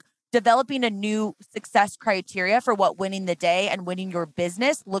 it's like developing a new success criteria for what winning the day and winning your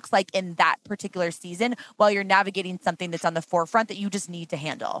business looks like in that particular season while you're navigating something that's on the forefront that you just need to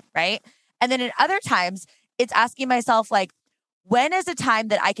handle, right? And then in other times, it's asking myself, like, when is a time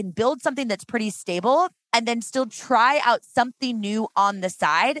that I can build something that's pretty stable and then still try out something new on the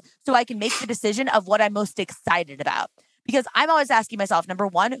side so I can make the decision of what I'm most excited about? Because I'm always asking myself, number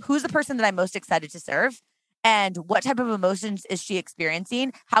one, who's the person that I'm most excited to serve? And what type of emotions is she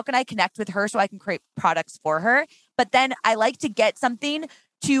experiencing? How can I connect with her so I can create products for her? But then I like to get something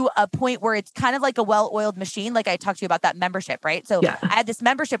to a point where it's kind of like a well-oiled machine. Like I talked to you about that membership, right? So I had this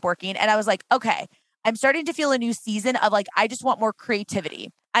membership working and I was like, okay, I'm starting to feel a new season of like, I just want more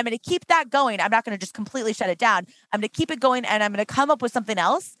creativity. I'm going to keep that going. I'm not going to just completely shut it down. I'm going to keep it going and I'm going to come up with something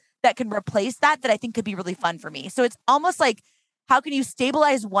else that can replace that I think could be really fun for me. So it's almost like, how can you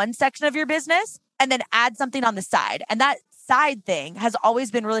stabilize one section of your business and then add something on the side? And that side thing has always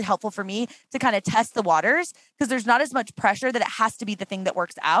been really helpful for me to kind of test the waters because there's not as much pressure that it has to be the thing that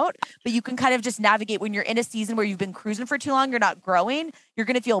works out, but you can kind of just navigate when you're in a season where you've been cruising for too long, you're not growing, you're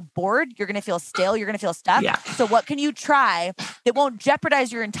going to feel bored, you're going to feel stale, you're going to feel stuck. Yeah. So what can you try that won't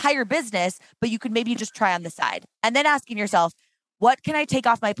jeopardize your entire business, but you could maybe just try on the side? And then asking yourself, what can I take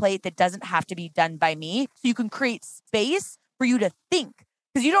off my plate that doesn't have to be done by me? So you can create space for you to think.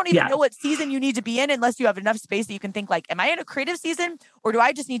 Because you don't even know what season you need to be in unless you have enough space that you can think like, am I in a creative season or do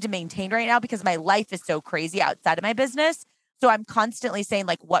I just need to maintain right now because my life is so crazy outside of my business? So I'm constantly saying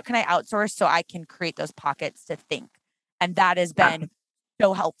like, what can I outsource so I can create those pockets to think? And that has been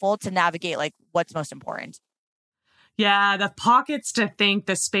so helpful to navigate like what's most important. Yeah, the pockets to think,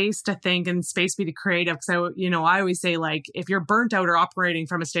 the space to think, and space be creative. So, I always say like, if you're burnt out or operating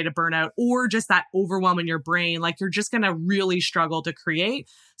from a state of burnout or just that overwhelm in your brain, like you're just going to really struggle to create.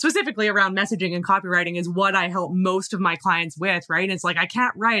 Specifically around messaging and copywriting is what I help most of my clients with, right? It's like, I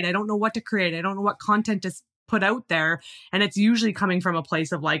can't write. I don't know what to create. I don't know what content to put out there. And it's usually coming from a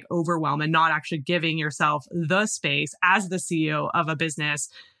place of like overwhelm and not actually giving yourself the space as the CEO of a business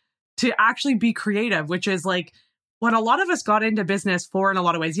to actually be creative, which is like, what a lot of us got into business for in a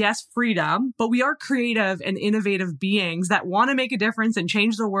lot of ways. Yes, freedom, but we are creative and innovative beings that want to make a difference and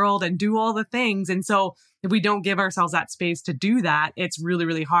change the world and do all the things. And so if we don't give ourselves that space to do that, it's really,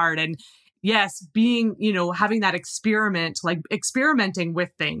 really hard. And yes, being, having that experiment, like experimenting with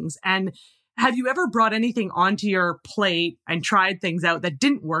things. And have you ever brought anything onto your plate and tried things out that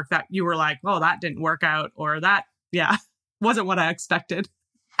didn't work, that you were like, oh, that didn't work out, or that, wasn't what I expected?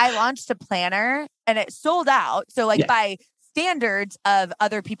 I launched a planner and it sold out. So by standards of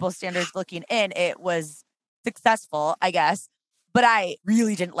other people's standards looking in, it was successful, I guess. But I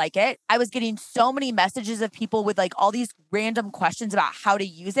really didn't like it. I was getting so many messages of people with like all these random questions about how to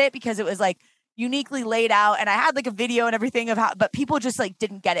use it because it was like uniquely laid out. And I had like a video and everything of how, but people just like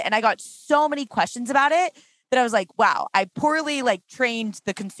didn't get it. And I got so many questions about it that I was like, wow, I poorly like trained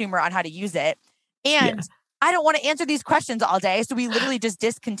the consumer on how to use it. And I don't want to answer these questions all day. So we literally just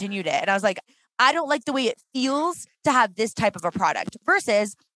discontinued it. And I was like, I don't like the way it feels to have this type of a product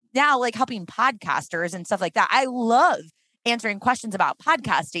versus now like helping podcasters and stuff like that. I love answering questions about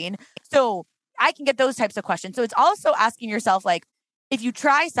podcasting. So I can get those types of questions. So it's also asking yourself, like, if you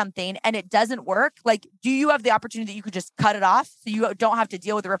try something and it doesn't work, like, do you have the opportunity that you could just cut it off so you don't have to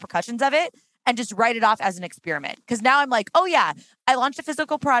deal with the repercussions of it and just write it off as an experiment? Because now I'm like, oh yeah, I launched a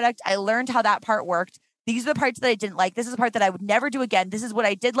physical product. I learned how that part worked. These are the parts that I didn't like. This is the part that I would never do again. This is what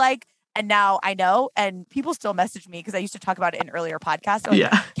I did like. And now I know. And people still message me because I used to talk about it in earlier podcasts. So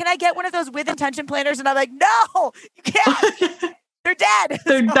like, can I get one of those with intention planners? And I'm like, no, you can't. They're dead.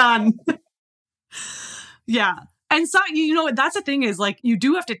 They're done. Yeah. And so, that's the thing is like, you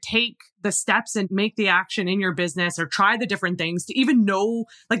do have to take the steps and make the action in your business or try the different things to even know,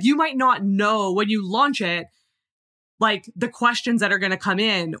 like you might not know when you launch it, like the questions that are going to come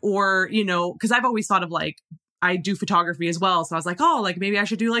in or, because I've always thought of like, I do photography as well. So I was like, oh, like maybe I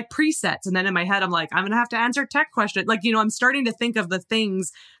should do like presets. And then in my head, I'm like, I'm going to have to answer tech questions. Like, I'm starting to think of the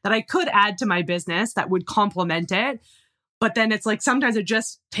things that I could add to my business that would complement it. But then it's like, sometimes it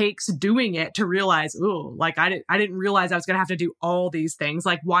just takes doing it to realize, oh, like I didn't realize I was going to have to do all these things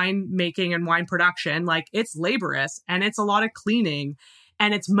like wine making and wine production. Like it's laborious and it's a lot of cleaning.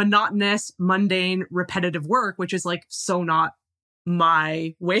 and it's monotonous, mundane, repetitive work, which is like so not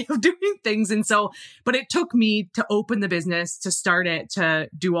my way of doing things. And so, but it took me to open the business, to start it, to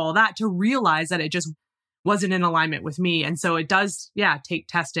do all that, to realize that it just wasn't in alignment with me. And so it does, take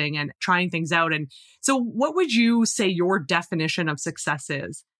testing and trying things out. And so what would you say your definition of success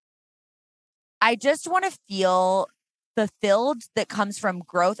is? I just want to feel fulfilled that comes from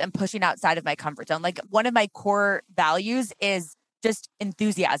growth and pushing outside of my comfort zone. Like one of my core values is just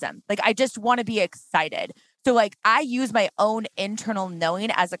enthusiasm. Like I just want to be excited. So like I use my own internal knowing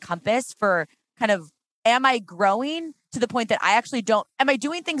as a compass for kind of, am I growing to the point that I actually am I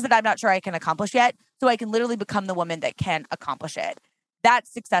doing things that I'm not sure I can accomplish yet? So I can literally become the woman that can accomplish it.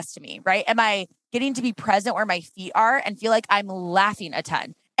 That's success to me, right? Am I getting to be present where my feet are and feel like I'm laughing a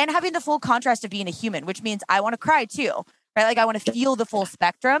ton and having the full contrast of being a human, which means I want to cry too, right? Like I want to feel the full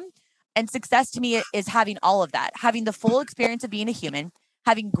spectrum. And success to me is having all of that, having the full experience of being a human,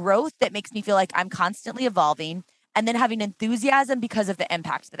 having growth that makes me feel like I'm constantly evolving, and then having enthusiasm because of the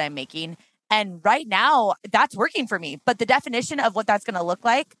impact that I'm making. And right now, that's working for me. But the definition of what that's going to look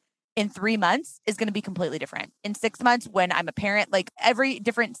like in 3 months is going to be completely different. In 6 months, when I'm a parent, like every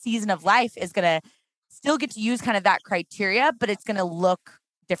different season of life is going to still get to use kind of that criteria, but it's going to look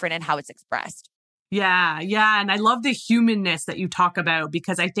different in how it's expressed. Yeah. And I love the humanness that you talk about,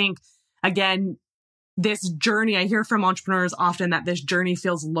 because I think, again, this journey, I hear from entrepreneurs often that this journey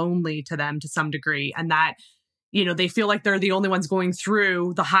feels lonely to them to some degree, and that, they feel like they're the only ones going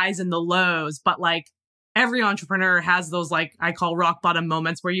through the highs and the lows. But like every entrepreneur has those, like I call rock bottom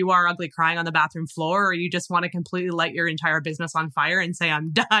moments, where you are ugly crying on the bathroom floor, or you just want to completely light your entire business on fire and say,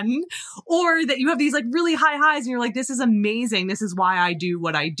 I'm done. Or that you have these like really high highs and you're like, this is amazing. This is why I do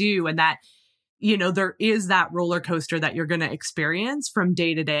what I do. And that, there is that roller coaster that you're going to experience from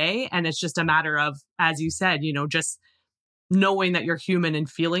day to day. And it's just a matter of, as you said, just knowing that you're human and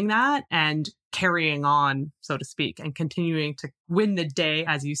feeling that and carrying on, so to speak, and continuing to win the day,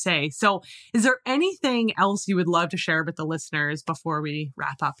 as you say. So is there anything else you would love to share with the listeners before we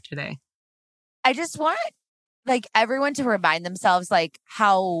wrap up today? I just want like everyone to remind themselves like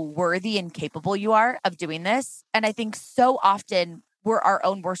how worthy and capable you are of doing this. And I think so often we're our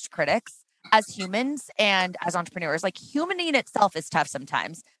own worst critics as humans and as entrepreneurs. Like humaning itself is tough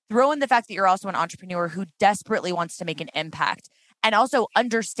sometimes. Throw in the fact that you're also an entrepreneur who desperately wants to make an impact and also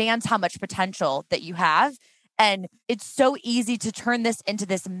understands how much potential that you have. And it's so easy to turn this into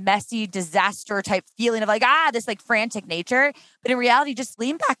this messy disaster type feeling of like, this like frantic nature. But in reality, just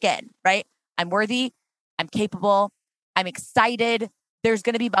lean back in, right? I'm worthy. I'm capable. I'm excited. There's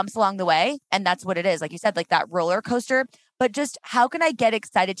going to be bumps along the way. And that's what it is. Like you said, like that roller coaster. But just how can I get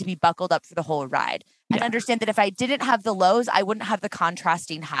excited to be buckled up for the whole ride and understand that if I didn't have the lows, I wouldn't have the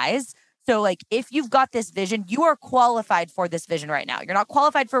contrasting highs. So like if you've got this vision, you are qualified for this vision right now. You're not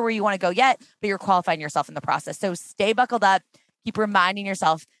qualified for where you want to go yet, but you're qualifying yourself in the process. So stay buckled up, keep reminding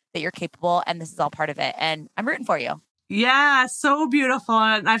yourself that you're capable and this is all part of it. And I'm rooting for you. Yeah, so beautiful.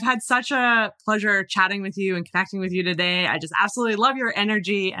 And I've had such a pleasure chatting with you and connecting with you today. I just absolutely love your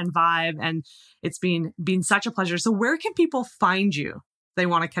energy and vibe. And it's been such a pleasure. So where can people find you if they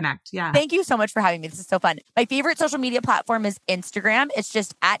want to connect? Yeah. Thank you so much for having me. This is so fun. My favorite social media platform is Instagram. It's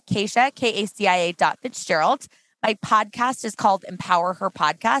just at Kacia, KACIA.Fitzgerald. My podcast is called Empower Her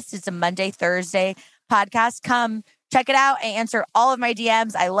Podcast. It's a Monday, Thursday podcast. Come check it out. I answer all of my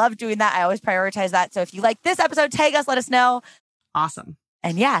DMs. I love doing that. I always prioritize that. So if you like this episode, tag us, let us know. Awesome.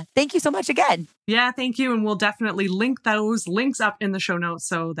 And thank you so much again. Yeah, thank you. And we'll definitely link those links up in the show notes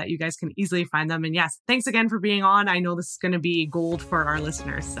so that you guys can easily find them. And yes, thanks again for being on. I know this is going to be gold for our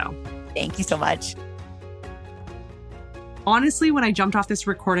listeners. So thank you so much. Honestly, when I jumped off this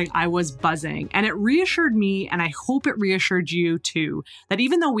recording, I was buzzing, and it reassured me, and I hope it reassured you too, that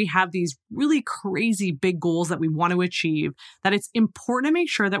even though we have these really crazy big goals that we want to achieve, that it's important to make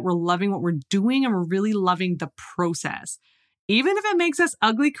sure that we're loving what we're doing and we're really loving the process, even if it makes us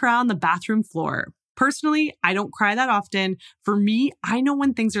ugly cry on the bathroom floor. Personally, I don't cry that often. For me, I know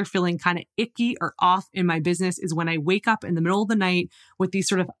when things are feeling kind of icky or off in my business is when I wake up in the middle of the night with these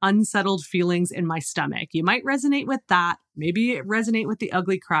sort of unsettled feelings in my stomach. You might resonate with that. Maybe you resonate with the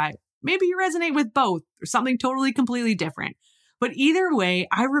ugly cry. Maybe you resonate with both or something totally, completely different. But either way,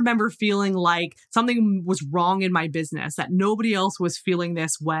 I remember feeling like something was wrong in my business, that nobody else was feeling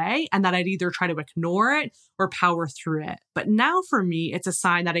this way, and that I'd either try to ignore it or power through it. But now for me, it's a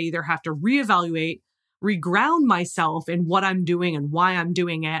sign that I either have to reevaluate, reground myself in what I'm doing and why I'm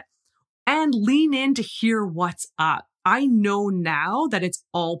doing it, and lean in to hear what's up. I know now that it's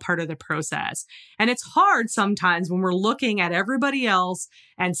all part of the process. And it's hard sometimes when we're looking at everybody else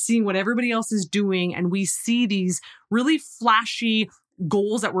and seeing what everybody else is doing, and we see these really flashy,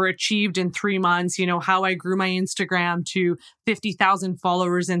 goals that were achieved in 3 months, how I grew my Instagram to 50,000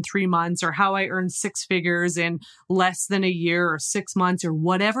 followers in 3 months, or how I earned 6 figures in less than a year or 6 months or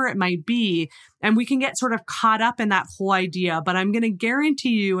whatever it might be. And we can get sort of caught up in that whole idea. But I'm going to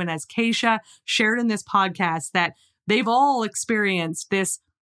guarantee you, and as Keisha shared in this podcast, that they've all experienced this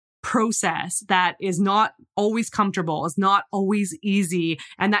process that is not always comfortable, is not always easy,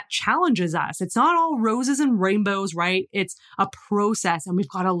 and that challenges us. It's not all roses and rainbows, right? It's a process, and we've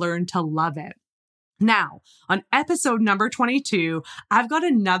got to learn to love it. Now, on episode number 22, I've got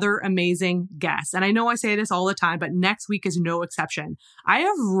another amazing guest. And I know I say this all the time, but next week is no exception. I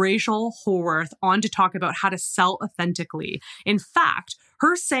have Rachel Horwath on to talk about how to sell authentically. In fact,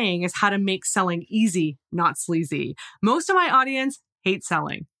 her saying is how to make selling easy, not sleazy. Most of my audience hate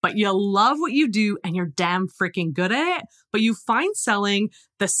selling, but you love what you do and you're damn freaking good at it. But you find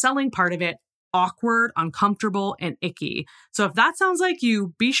the selling part of it, awkward, uncomfortable, and icky. So if that sounds like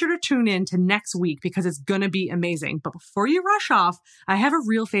you, be sure to tune in to next week because it's going to be amazing. But before you rush off, I have a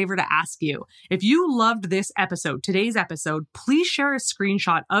real favor to ask you. If you loved this episode, today's episode, please share a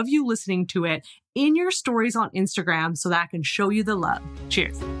screenshot of you listening to it in your stories on Instagram so that I can show you the love.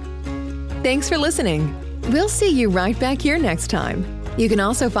 Cheers. Thanks for listening. We'll see you right back here next time. You can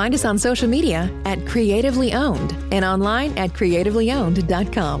also find us on social media at Creatively Owned and online at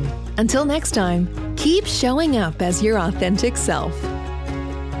creativellyowned.com. Until next time, keep showing up as your authentic self.